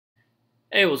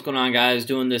Hey, what's going on, guys?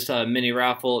 Doing this mini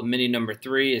raffle. Mini number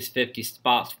 3 is 50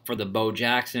 spots for the Bo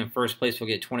Jackson. First place will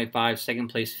get 25, second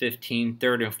place 15,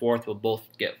 third and fourth will both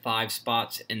get 5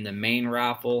 spots in the main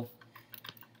raffle.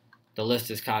 The list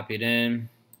is copied in.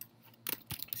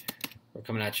 We're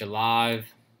coming at you live.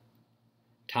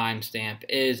 Timestamp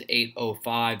is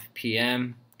 8:05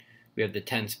 p.m. We have the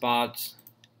 10 spots.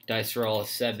 Dice roll is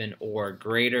 7 or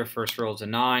greater. First roll is a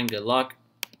 9. Good luck.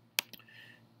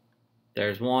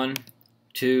 There's 1,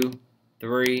 2,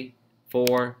 3,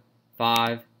 4,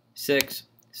 5, 6,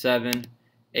 7,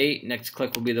 8. Next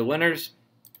click will be the winners.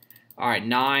 All right,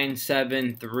 9,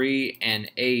 7, 3,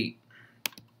 and 8.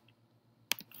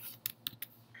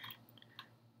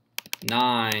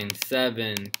 9,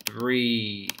 7,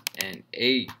 3, and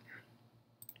 8.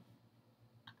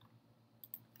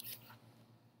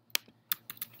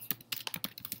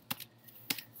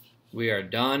 We are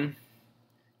done.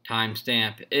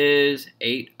 Timestamp is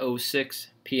 8:06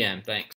 p.m. Thanks.